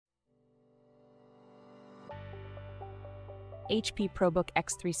HP ProBook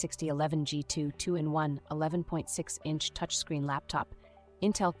X360 11G2 2-in-1 11.6-inch touchscreen laptop,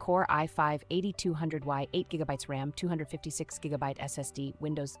 Intel Core i5-8200Y 8GB RAM 256GB SSD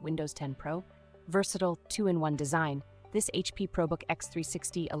Windows 10 Pro. Versatile 2-in-1 design, this HP ProBook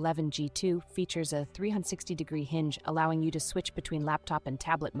X360 11G2 features a 360-degree hinge allowing you to switch between laptop and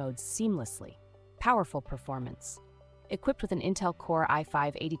tablet modes seamlessly. Powerful performance. Equipped with an Intel Core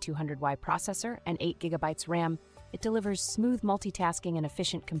i5-8200Y processor and 8GB RAM, it delivers smooth multitasking and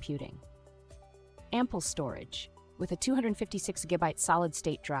efficient computing. Ample storage. With a 256GB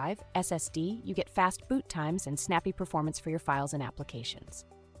solid-state drive, SSD, you get fast boot times and snappy performance for your files and applications.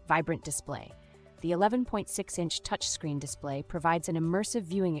 Vibrant display. The 11.6-inch touchscreen display provides an immersive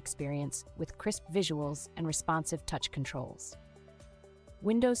viewing experience with crisp visuals and responsive touch controls.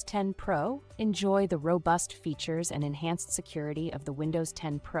 Windows 10 Pro. Enjoy the robust features and enhanced security of the Windows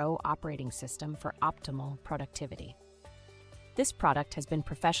 10 Pro operating system for optimal productivity. This product has been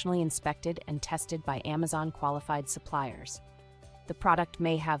professionally inspected and tested by Amazon-qualified suppliers. The product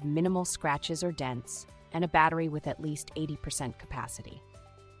may have minimal scratches or dents and a battery with at least 80% capacity.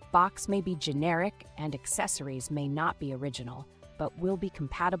 Box may be generic and accessories may not be original, but will be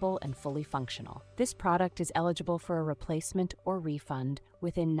compatible and fully functional. This product is eligible for a replacement or refund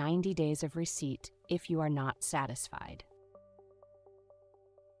within 90 days of receipt if you are not satisfied.